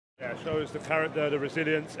Yeah, it shows the character, the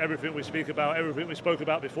resilience, everything we speak about, everything we spoke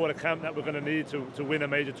about before the camp that we're going to need to win a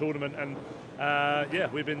major tournament. And yeah,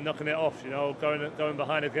 we've been knocking it off. Going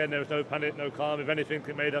behind again. There was no panic, no calm. If anything,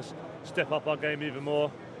 it made us step up our game even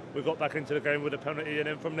more. We got back into the game with a penalty, and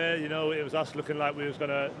then from there, it was us looking like we was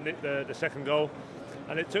going to nick the second goal.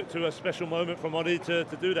 And it took to a special moment from Ollie to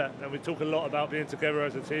do that. And we talk a lot about being together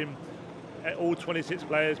as a team. All 26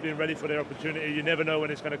 players being ready for their opportunity. You never know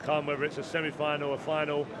when it's going to come, whether it's a semi-final or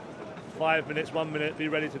final. 5 minutes, 1 minute, be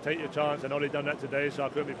ready to take your chance. And Ollie done that today, so I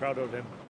couldn't be prouder of him.